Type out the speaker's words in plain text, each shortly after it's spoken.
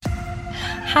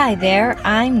Hi there,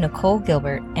 I'm Nicole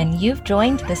Gilbert, and you've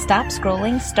joined the Stop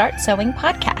Scrolling, Start Sewing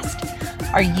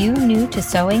podcast. Are you new to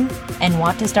sewing and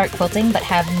want to start quilting but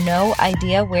have no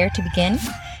idea where to begin?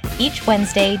 Each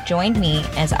Wednesday, join me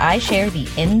as I share the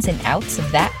ins and outs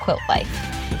of that quilt life.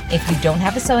 If you don't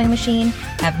have a sewing machine,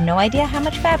 have no idea how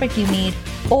much fabric you need,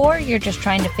 or you're just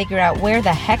trying to figure out where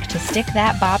the heck to stick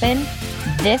that bobbin,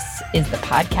 this is the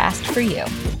podcast for you.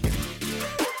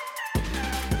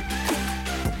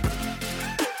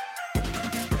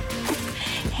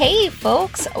 Hey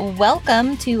folks,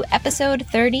 welcome to episode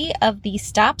 30 of the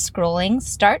Stop Scrolling,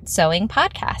 Start Sewing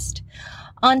podcast.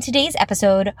 On today's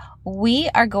episode, we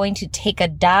are going to take a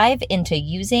dive into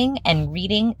using and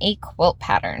reading a quilt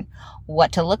pattern,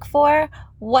 what to look for,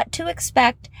 what to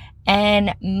expect,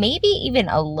 and maybe even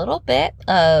a little bit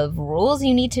of rules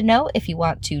you need to know if you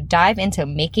want to dive into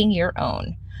making your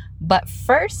own. But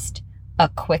first, a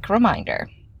quick reminder.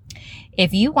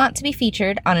 If you want to be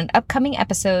featured on an upcoming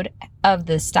episode of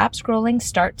the Stop Scrolling,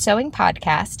 Start Sewing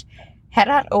podcast, head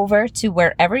on over to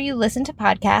wherever you listen to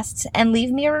podcasts and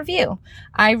leave me a review.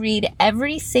 I read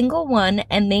every single one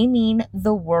and they mean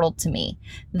the world to me.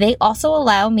 They also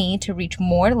allow me to reach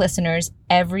more listeners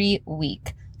every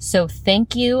week. So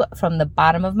thank you from the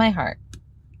bottom of my heart.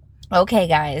 Okay,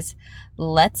 guys,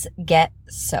 let's get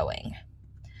sewing.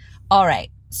 All right.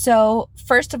 So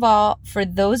first of all, for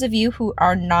those of you who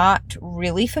are not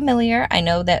really familiar, I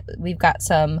know that we've got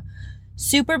some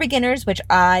super beginners, which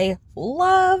I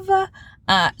love.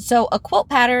 So a quilt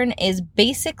pattern is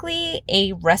basically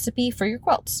a recipe for your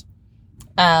quilts.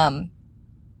 It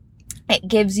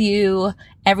gives you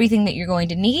everything that you're going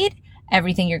to need,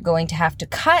 everything you're going to have to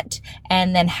cut,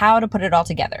 and then how to put it all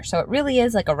together. So it really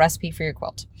is like a recipe for your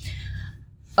quilt.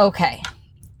 Okay,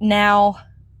 now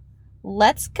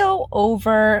let's go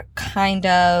over kind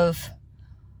of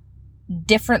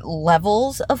different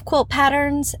levels of quilt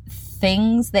patterns,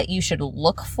 things that you should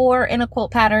look for in a quilt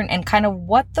pattern, and kind of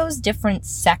what those different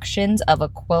sections of a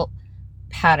quilt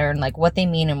pattern, like what they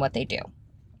mean and what they do.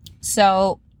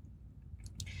 So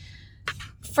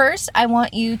first, I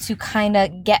want you to kind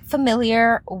of get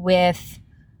familiar with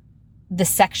the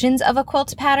sections of a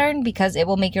quilt pattern because it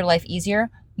will make your life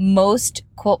easier. Most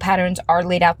quilt patterns are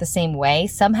laid out the same way.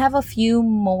 Some have a few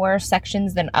more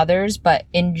sections than others, but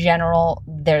in general,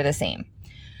 they're the same.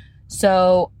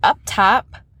 So up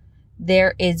top,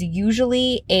 there is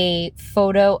usually a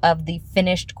photo of the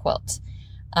finished quilt.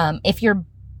 If you're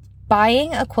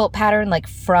buying a quilt pattern like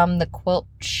from the quilt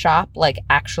shop, like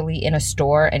actually in a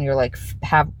store, and you're like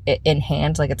have it in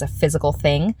hand, like it's a physical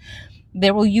thing,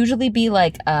 there will usually be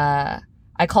like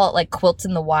I call it like quilts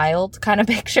in the wild kind of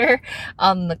picture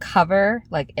on the cover,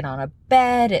 like it on a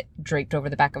bed, it draped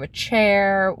over the back of a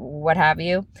chair, what have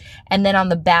you. And then on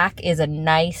the back is a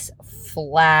nice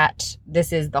flat,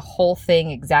 this is the whole thing,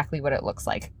 exactly what it looks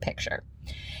like picture.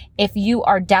 If you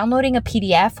are downloading a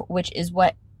PDF, which is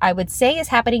what I would say is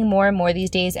happening more and more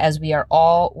these days as we are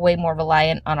all way more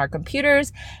reliant on our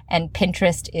computers and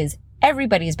Pinterest is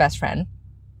everybody's best friend,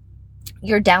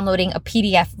 you're downloading a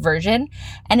PDF version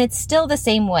and it's still the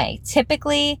same way.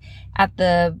 Typically at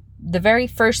the very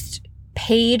first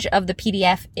page of the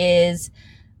PDF is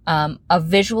a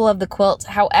visual of the quilt.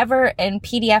 However, in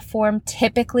PDF form,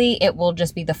 typically it will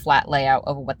just be the flat layout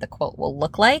of what the quilt will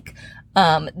look like.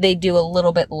 They do a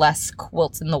little bit less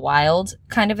quilts in the wild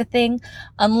kind of a thing,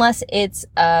 unless it's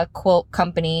a quilt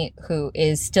company who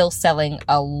is still selling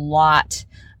a lot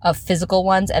of physical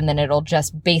ones, and then it'll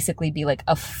just basically be like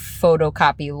a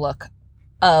photocopy look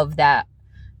of that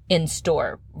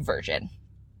in-store version.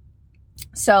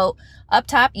 So up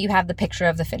top, you have the picture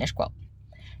of the finished quilt.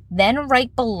 Then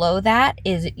right below that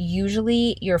is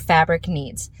usually your fabric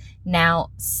needs.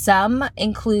 Now, some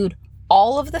include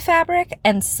all of the fabric,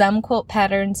 and some quilt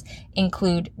patterns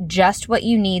include just what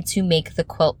you need to make the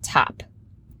quilt top.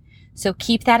 So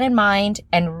keep that in mind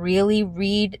and really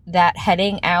read that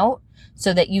heading out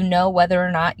so that you know whether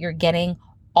or not you're getting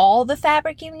all the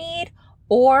fabric you need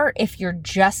or if you're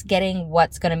just getting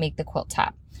what's going to make the quilt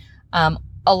top.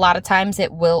 A lot of times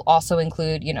it will also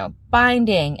include,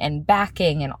 binding and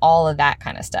backing and all of that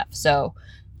kind of stuff. So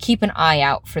keep an eye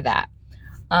out for that.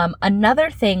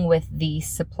 Another thing with the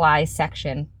supply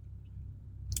section,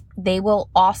 they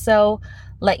will also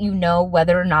let you know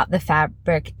whether or not the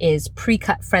fabric is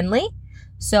pre-cut friendly.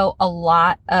 So a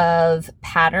lot of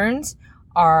patterns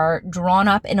are drawn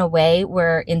up in a way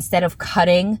where instead of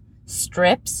cutting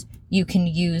strips, you can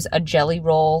use a jelly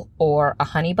roll or a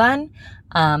honey bun.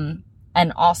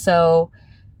 And also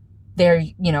they're,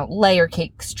 layer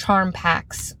cakes, charm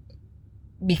packs,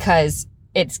 because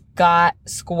it's got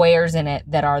squares in it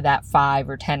that are that 5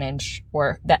 or 10 inch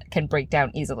or that can break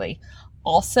down easily.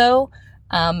 Also,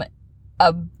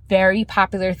 a very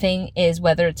popular thing is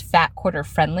whether it's fat quarter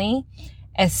friendly,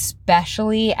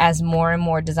 especially as more and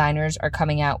more designers are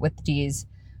coming out with these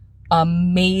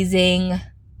amazing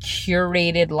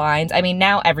curated lines. I mean,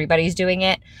 now everybody's doing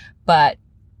it, but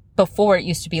before it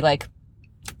used to be like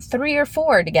 3 or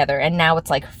 4 together, and now it's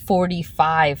like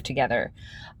 45 together,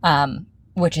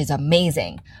 which is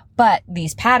amazing. But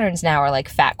these patterns now are like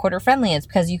fat quarter friendly. It's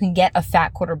because you can get a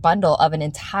fat quarter bundle of an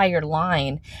entire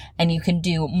line and you can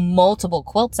do multiple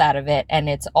quilts out of it, and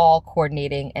it's all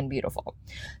coordinating and beautiful.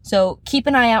 So keep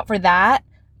an eye out for that.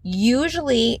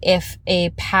 Usually if a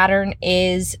pattern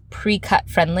is pre-cut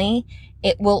friendly,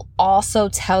 it will also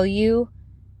tell you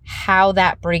how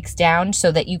that breaks down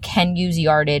so that you can use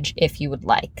yardage if you would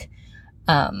like.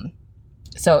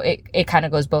 So it kind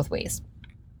of goes both ways.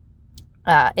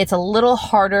 It's a little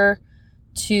harder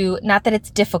to, not that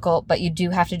it's difficult, but you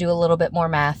do have to do a little bit more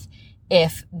math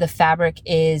if the fabric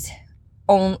is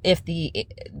if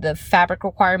the fabric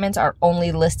requirements are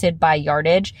only listed by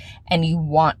yardage and you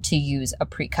want to use a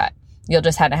pre-cut. You'll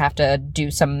just have to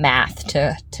do some math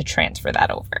to transfer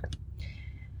that over.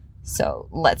 So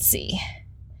let's see.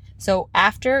 So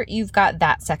after you've got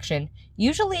that section,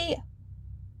 usually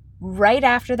right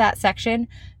after that section,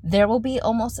 there will be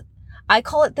I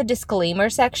call it the disclaimer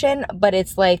section, but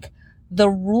it's like the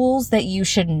rules that you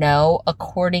should know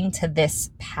according to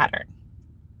this pattern.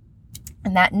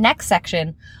 And that next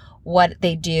section, what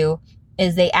they do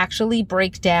is they actually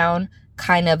break down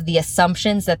kind of the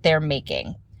assumptions that they're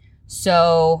making.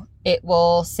 So it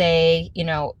will say,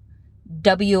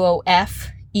 WOF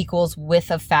equals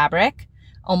width of fabric.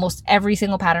 Almost every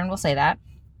single pattern will say that.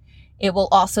 It will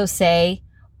also say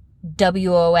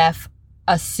WOF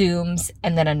assumes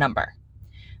and then a number.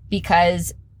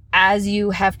 Because as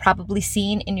you have probably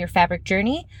seen in your fabric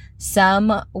journey,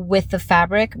 some width of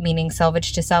fabric, meaning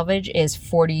selvage to selvage, is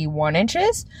 41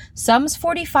 inches. Some's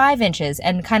 45 inches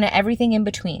and kind of everything in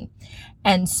between.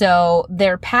 And so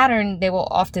their pattern, they will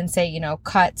often say,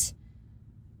 cut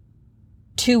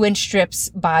 2-inch strips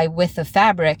by width of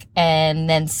fabric and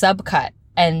then subcut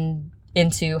and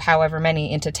into however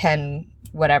many, into 10,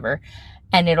 whatever.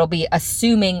 And it'll be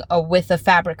assuming a width of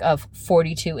fabric of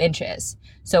 42 inches.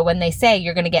 So when they say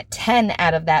you're going to get 10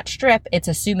 out of that strip, it's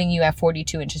assuming you have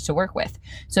 42 inches to work with.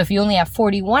 So if you only have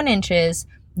 41 inches,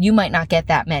 you might not get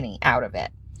that many out of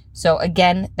it. So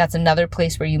again, that's another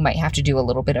place where you might have to do a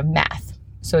little bit of math.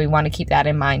 So we want to keep that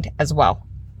in mind as well.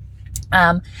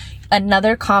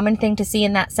 Another common thing to see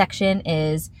in that section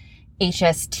is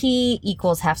HST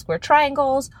equals half square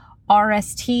triangles.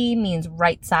 RST means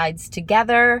right sides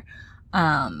together.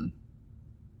 And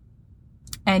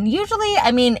usually,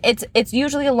 it's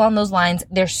usually along those lines.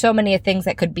 There's so many things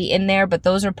that could be in there, but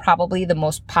those are probably the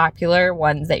most popular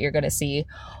ones that you're going to see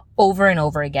over and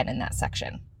over again in that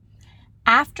section.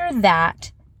 After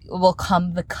that will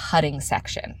come the cutting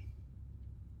section.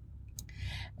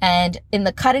 And in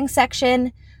the cutting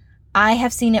section, I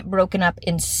have seen it broken up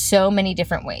in so many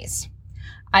different ways.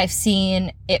 I've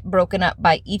seen it broken up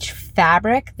by each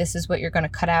fabric. This is what you're going to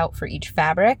cut out for each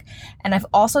fabric. And I've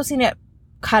also seen it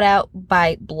cut out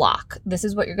by block. This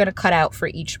is what you're going to cut out for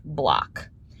each block.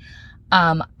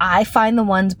 I find the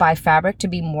ones by fabric to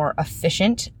be more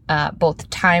efficient, both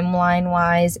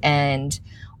timeline-wise and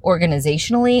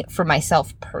organizationally for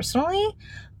myself personally.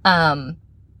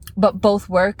 But both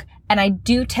work. And I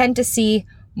do tend to see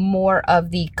more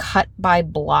of the cut by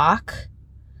block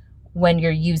when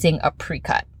you're using a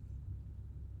pre-cut.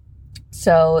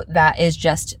 So that is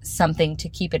just something to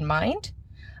keep in mind.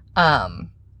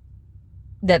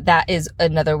 That is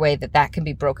another way that can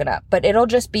be broken up. But it'll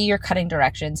just be your cutting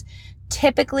directions.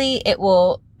 Typically, it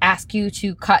will ask you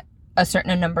to cut a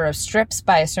certain number of strips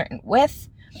by a certain width.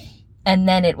 And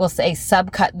then it will say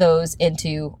subcut those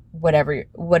into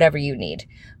whatever you need.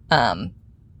 And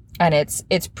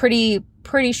it's pretty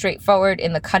straightforward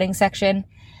in the cutting section.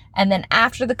 And then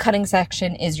after the cutting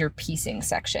section is your piecing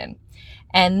section.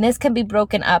 And this can be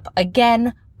broken up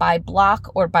again by block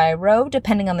or by row,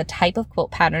 depending on the type of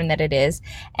quilt pattern that it is.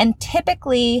 And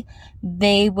typically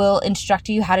they will instruct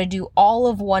you how to do all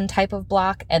of one type of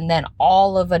block and then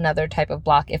all of another type of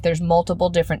block if there's multiple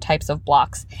different types of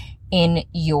blocks in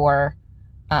your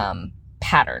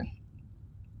pattern.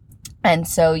 And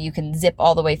so you can zip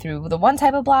all the way through the one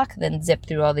type of block, then zip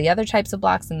through all the other types of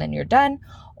blocks, and then you're done.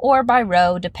 Or by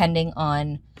row, depending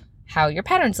on how your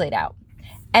pattern's laid out.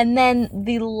 And then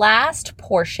the last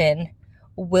portion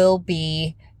will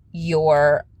be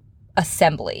your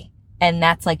assembly. And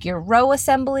that's like your row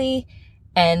assembly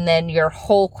and then your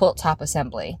whole quilt top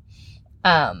assembly.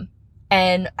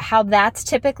 And how that's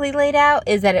typically laid out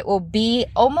is that it will be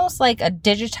almost like a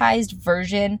digitized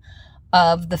version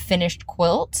of the finished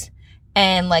quilt.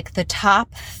 And like the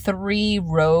top 3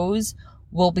 rows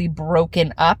will be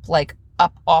broken up, like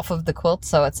up off of the quilt.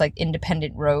 So it's like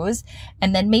independent rows.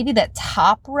 And then maybe that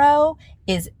top row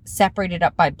is separated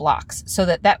up by blocks. So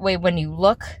that way when you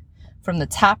look from the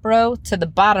top row to the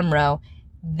bottom row,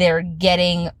 they're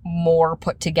getting more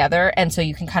put together. And so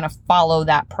you can kind of follow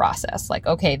that process. Like,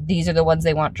 okay, these are the ones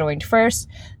they want joined first.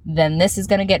 Then this is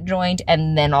going to get joined.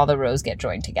 And then all the rows get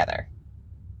joined together.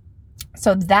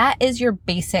 So that is your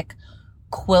basic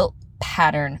quilt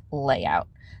pattern layout.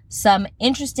 Some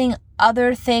interesting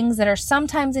other things that are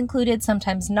sometimes included,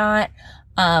 sometimes not.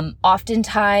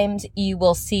 Oftentimes you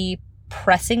will see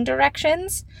pressing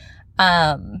directions,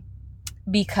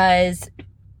 because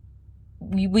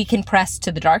we can press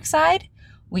to the dark side,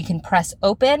 we can press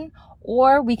open,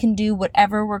 or we can do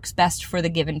whatever works best for the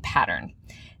given pattern.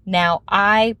 Now,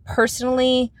 I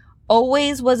personally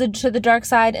always was to the dark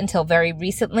side until very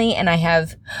recently, and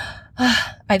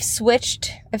I've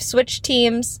switched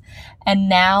teams, and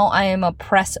now I am a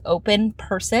press open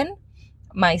person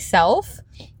myself,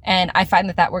 and I find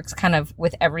that works kind of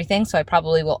with everything, so I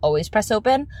probably will always press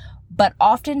open. But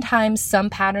oftentimes some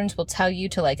patterns will tell you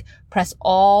to like press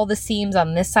all the seams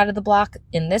on this side of the block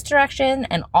in this direction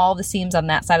and all the seams on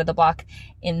that side of the block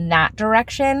in that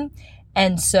direction.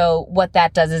 And so what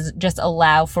that does is just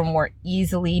allow for more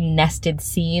easily nested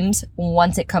seams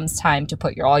once it comes time to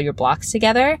put all your blocks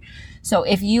together. So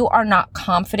if you are not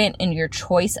confident in your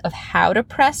choice of how to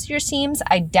press your seams,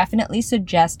 I definitely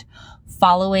suggest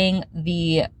following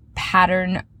the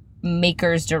pattern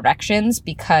maker's directions,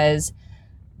 because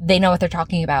they know what they're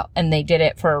talking about and they did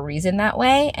it for a reason that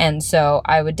way. And so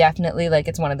I would definitely, like,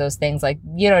 it's one of those things, like,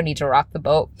 you don't need to rock the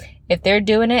boat. If they're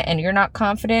doing it and you're not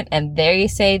confident and they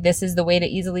say this is the way to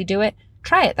easily do it,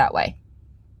 try it that way.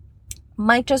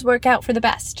 Might just work out for the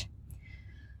best.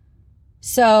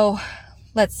 So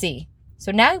let's see.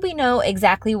 So now we know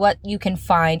exactly what you can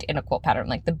find in a quilt pattern,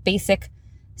 like the basic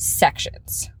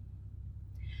sections.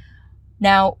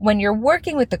 Now, when you're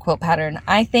working with the quilt pattern,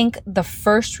 I think the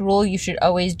first rule you should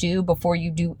always do before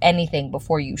you do anything,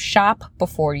 before you shop,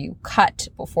 before you cut,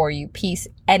 before you piece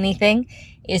anything,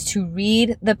 is to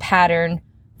read the pattern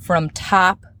from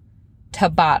top to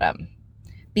bottom,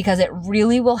 because it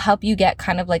really will help you get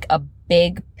kind of like a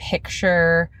big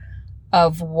picture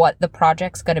of what the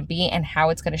project's going to be and how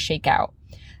it's going to shake out,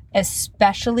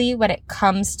 especially when it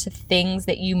comes to things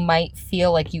that you might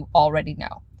feel like you already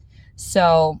know.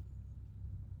 So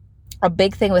a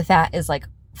big thing with that is like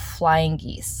flying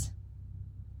geese.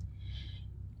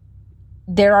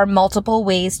 There are multiple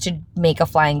ways to make a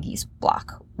flying geese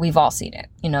block. We've all seen it.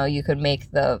 You know, you could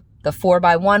make the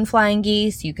 4x1 flying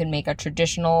geese. You can make a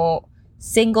traditional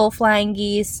single flying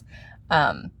geese.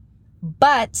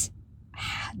 But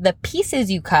the pieces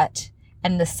you cut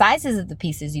and the sizes of the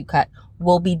pieces you cut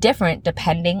will be different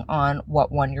depending on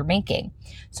what one you're making.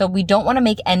 So we don't want to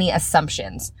make any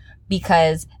assumptions,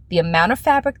 because the amount of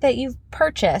fabric that you've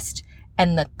purchased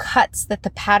and the cuts that the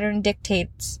pattern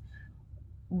dictates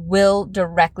will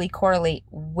directly correlate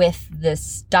with the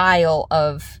style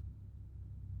of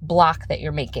block that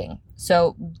you're making.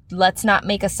 So let's not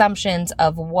make assumptions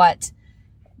of what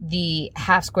the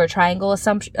half square triangle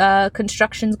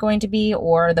construction is going to be,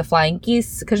 or the flying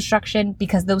geese construction,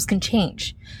 because those can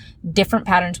change. Different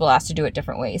patterns will ask to do it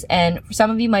different ways. And for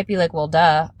some of you might be like, well,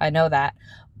 duh, I know that.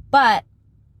 But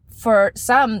for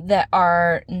some that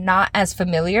are not as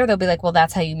familiar, they'll be like, well,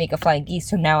 that's how you make a flying geese.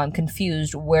 So now I'm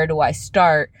confused. Where do I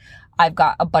start? I've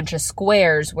got a bunch of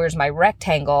squares. Where's my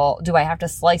rectangle? Do I have to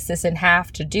slice this in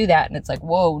half to do that? And it's like,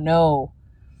 whoa, no.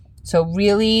 So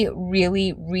really,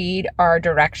 really read our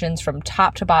directions from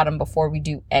top to bottom before we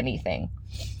do anything.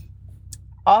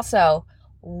 Also,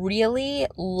 really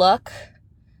look.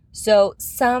 So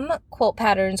some quilt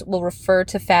patterns will refer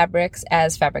to fabrics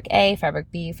as fabric A, fabric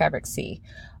B, fabric C.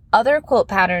 Other quilt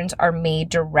patterns are made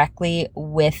directly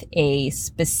with a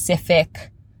specific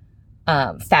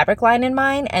fabric line in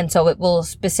mind. And so it will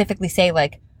specifically say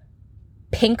like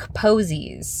pink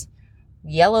posies,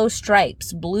 yellow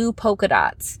stripes, blue polka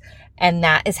dots. And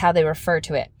that is how they refer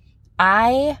to it.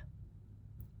 I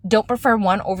don't prefer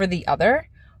one over the other,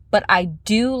 but I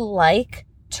do like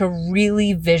to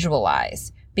really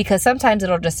visualize, because sometimes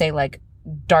it'll just say like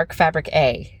dark fabric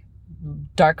A,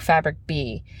 dark fabric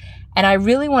B. And I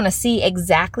really want to see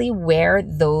exactly where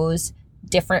those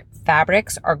different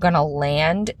fabrics are going to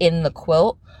land in the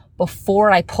quilt before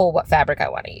I pull what fabric I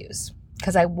want to use,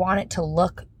 because I want it to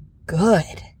look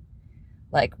good,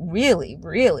 like really,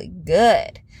 really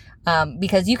good.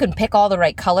 because you can pick all the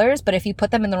right colors, but if you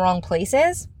put them in the wrong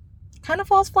places, it kind of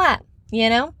falls flat, you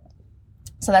know?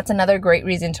 So that's another great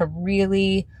reason to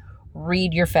really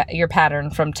read your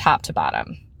pattern from top to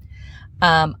bottom.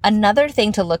 Another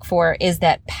thing to look for is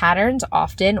that patterns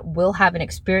often will have an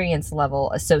experience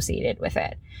level associated with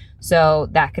it. So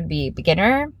that could be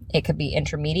beginner, it could be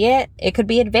intermediate, it could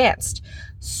be advanced.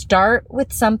 Start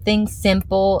with something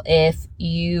simple if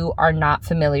you are not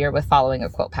familiar with following a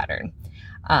quilt pattern.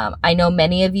 I know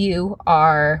many of you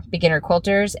are beginner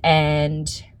quilters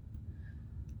and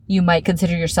you might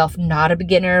consider yourself not a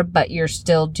beginner, but you're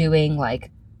still doing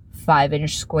like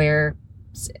 5-inch square,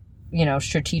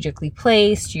 strategically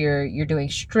placed. You're doing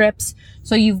strips.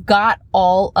 So you've got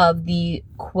all of the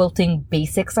quilting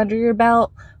basics under your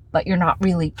belt, but you're not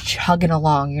really chugging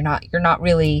along. You're not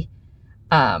really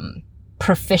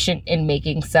proficient in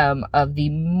making some of the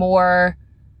more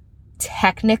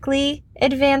technically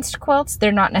advanced quilts.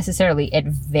 They're not necessarily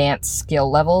advanced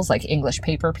skill levels like English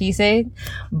paper piecing,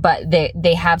 but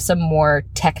they have some more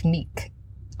technique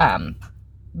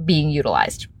being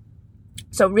utilized.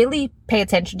 So really pay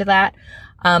attention to that.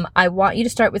 I want you to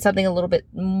start with something a little bit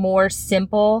more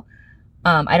simple.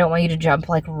 I don't want you to jump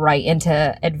like right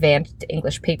into advanced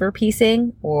English paper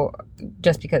piecing, or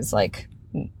just because like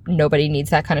nobody needs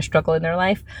that kind of struggle in their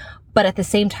life. But at the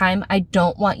same time, I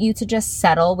don't want you to just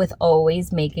settle with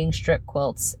always making strip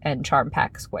quilts and charm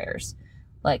pack squares.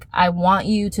 Like, I want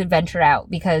you to venture out,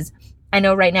 because I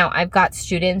know right now I've got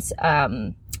students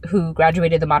who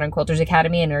graduated the Modern Quilters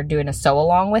Academy and are doing a sew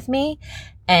along with me.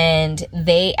 And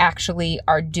they actually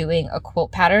are doing a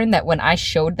quilt pattern that when I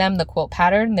showed them the quilt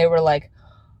pattern, they were like,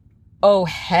 oh,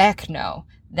 heck no,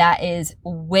 that is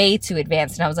way too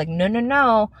advanced. And I was like,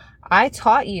 no. I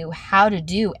taught you how to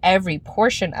do every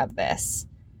portion of this.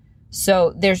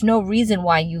 So there's no reason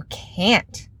why you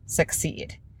can't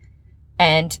succeed.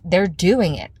 And they're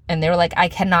doing it. And they're like, I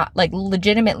cannot, like,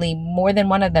 legitimately, more than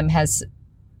one of them has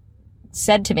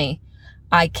said to me,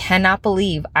 I cannot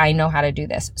believe I know how to do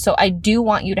this. So I do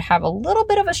want you to have a little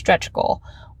bit of a stretch goal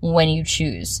when you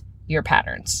choose your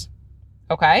patterns.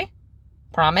 Okay?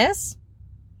 Promise?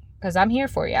 Because I'm here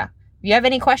for you. If you have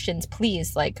any questions,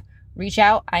 please, reach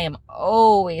out. I am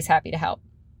always happy to help.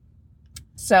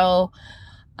 So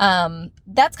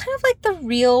that's kind of like the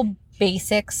real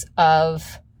basics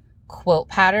of quilt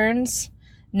patterns.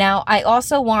 Now, I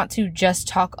also want to just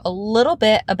talk a little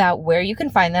bit about where you can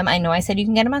find them. I know I said you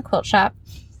can get them on Quilt Shop.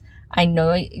 I know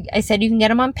I said you can get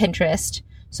them on Pinterest.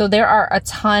 So there are a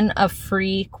ton of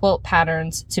free quilt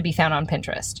patterns to be found on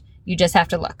Pinterest. You just have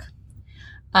to look.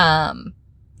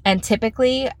 And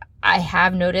typically, I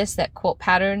have noticed that quilt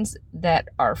patterns that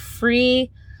are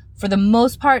free, for the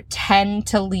most part, tend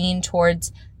to lean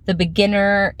towards the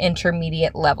beginner,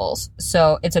 intermediate levels.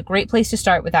 So it's a great place to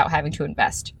start without having to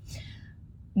invest.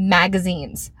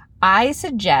 Magazines. I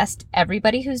suggest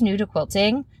everybody who's new to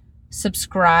quilting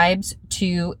subscribes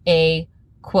to a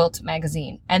quilt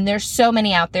magazine. And there's so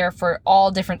many out there for all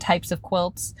different types of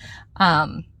quilts.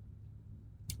 But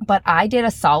I did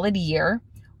a solid year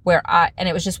and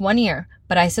it was just 1 year,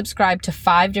 but I subscribed to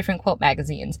 5 different quilt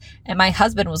magazines. And my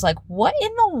husband was like, what in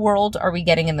the world are we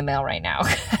getting in the mail right now?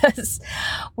 Because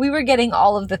we were getting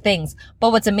all of the things.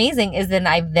 But what's amazing is then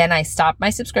I stopped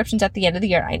my subscriptions at the end of the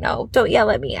year. I know, don't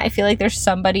yell at me. I feel like there's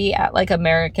somebody at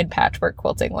American Patchwork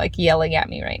Quilting yelling at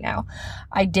me right now.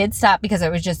 I did stop because I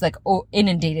was just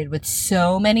inundated with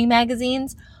so many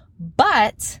magazines.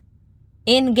 But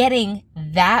in getting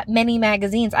that many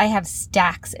magazines, I have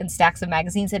stacks and stacks of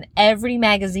magazines, and every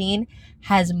magazine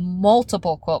has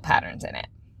multiple quilt patterns in it.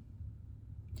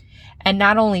 And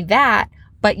not only that,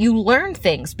 but you learn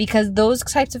things, because those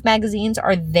types of magazines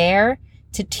are there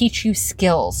to teach you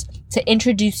skills, to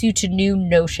introduce you to new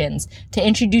notions, to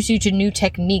introduce you to new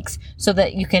techniques, so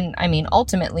that you can,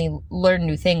 ultimately learn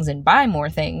new things and buy more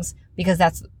things, because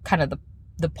that's kind of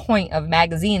the point of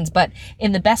magazines, but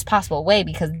in the best possible way,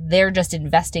 because they're just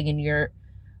investing in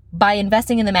by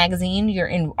investing in the magazine,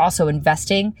 you're also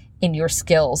investing in your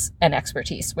skills and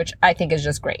expertise, which I think is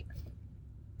just great.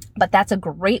 But that's a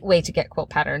great way to get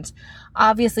quilt patterns.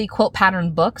 Obviously, quilt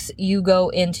pattern books, you go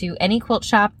into any quilt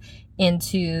shop,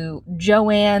 into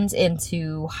Joann's,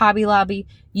 into Hobby Lobby,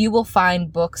 you will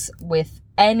find books with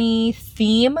any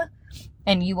theme,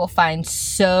 and you will find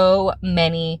so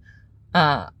many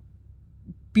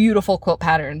beautiful quilt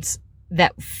patterns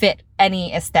that fit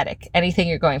any aesthetic, anything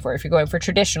you're going for. If you're going for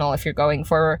traditional, if you're going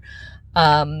for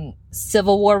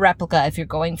Civil War replica, if you're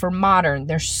going for modern,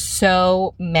 there's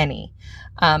so many.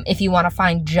 If you want to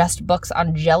find just books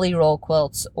on jelly roll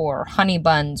quilts or honey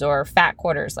buns or fat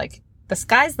quarters, the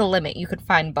sky's the limit. You could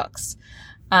find books.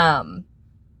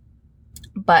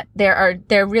 But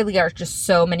there really are just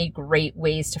so many great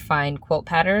ways to find quilt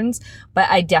patterns. But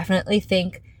I definitely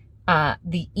think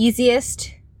the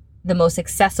easiest, the most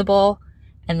accessible,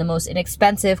 and the most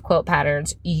inexpensive quilt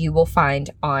patterns you will find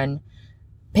on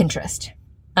Pinterest.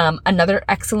 Another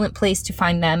excellent place to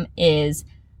find them is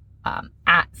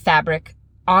at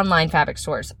online fabric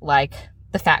stores like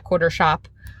the Fat Quarter Shop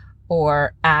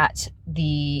or at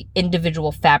the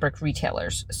individual fabric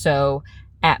retailers. So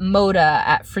at Moda,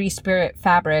 at Free Spirit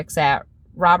Fabrics, at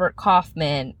Robert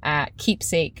Kaufman, at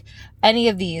Keepsake, any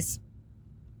of these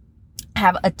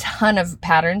have a ton of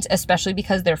patterns, especially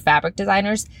because their fabric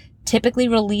designers typically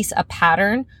release a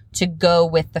pattern to go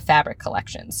with the fabric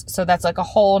collections. So that's like a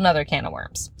whole nother can of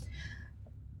worms.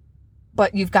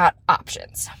 But you've got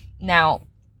options. Now,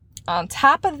 on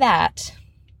top of that,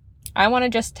 I want to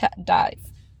just dive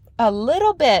a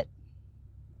little bit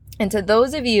into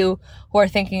those of you who are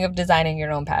thinking of designing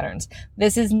your own patterns.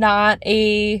 This is not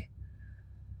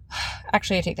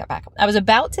actually, I take that back. I was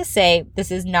about to say this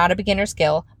is not a beginner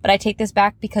skill, but I take this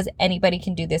back because anybody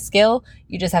can do this skill.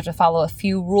 You just have to follow a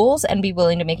few rules and be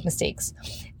willing to make mistakes.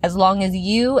 As long as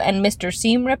you and Mr.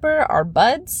 Seam Ripper are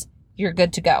buds, you're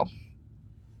good to go.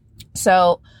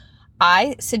 So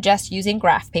I suggest using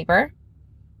graph paper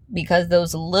because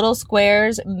those little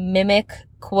squares mimic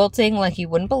quilting like you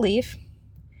wouldn't believe.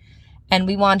 And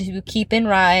we want to keep in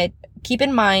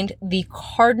mind the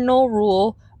cardinal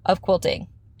rule of quilting.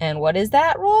 And what is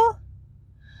that rule?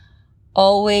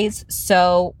 Always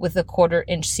sew with a 1/4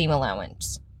 inch seam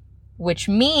allowance, which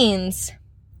means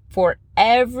for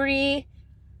every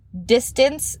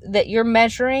distance that you're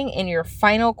measuring in your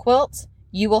final quilt,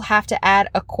 you will have to add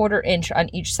a 1/4 inch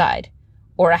on each side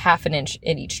or a 1/2 inch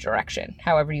in each direction,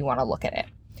 however you want to look at it.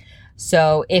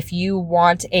 So if you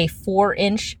want a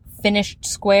 4-inch finished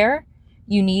square,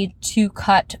 you need to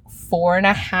cut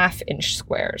 4.5-inch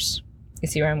squares. You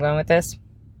see where I'm going with this?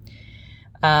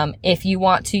 If you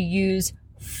want to use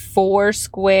 4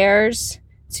 squares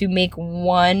to make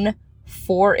one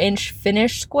 4-inch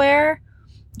finished square,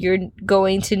 you're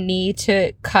going to need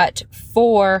to cut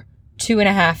 4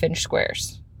 2.5-inch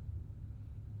squares.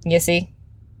 You see?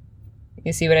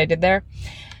 You see what I did there?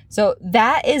 So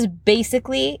that is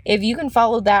basically, if you can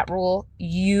follow that rule,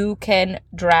 you can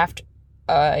draft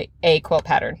a quilt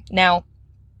pattern. Now,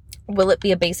 will it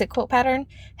be a basic quilt pattern?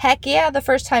 Heck yeah, the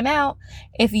first time out.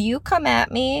 If you come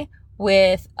at me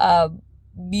with a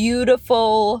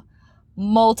beautiful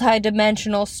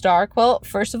multi-dimensional star quilt,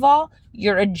 first of all,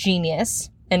 you're a genius.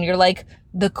 And you're like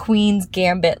the Queen's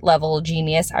Gambit level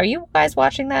genius. Are you guys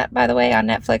watching that, by the way, on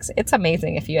Netflix? It's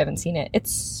amazing if you haven't seen it.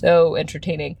 It's so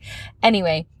entertaining.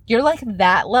 Anyway, you're like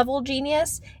that level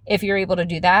genius if you're able to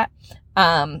do that.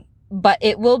 But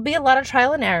it will be a lot of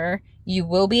trial and error. You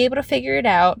will be able to figure it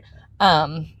out.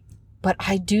 But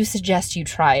I do suggest you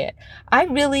try it.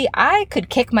 I could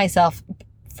kick myself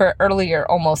for earlier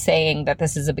almost saying that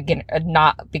this is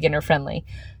not beginner friendly.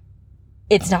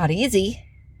 It's not easy.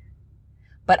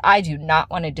 But I do not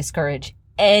want to discourage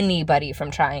anybody from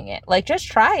trying it. Like, just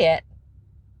try it.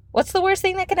 What's the worst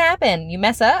thing that can happen? You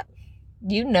mess up?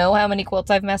 You know how many quilts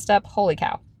I've messed up? Holy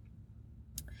cow.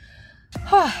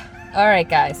 All right,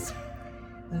 guys.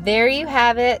 There you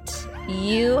have it.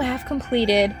 You have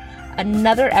completed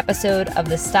another episode of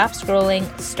the Stop Scrolling,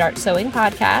 Start Sewing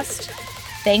podcast.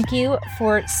 Thank you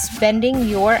for spending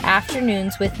your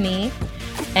afternoons with me.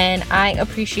 And I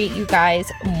appreciate you guys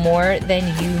more than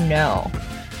you know.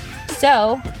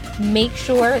 So make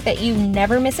sure that you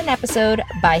never miss an episode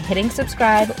by hitting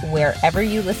subscribe wherever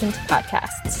you listen to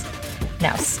podcasts.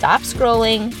 Now stop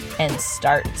scrolling and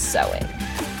start sewing.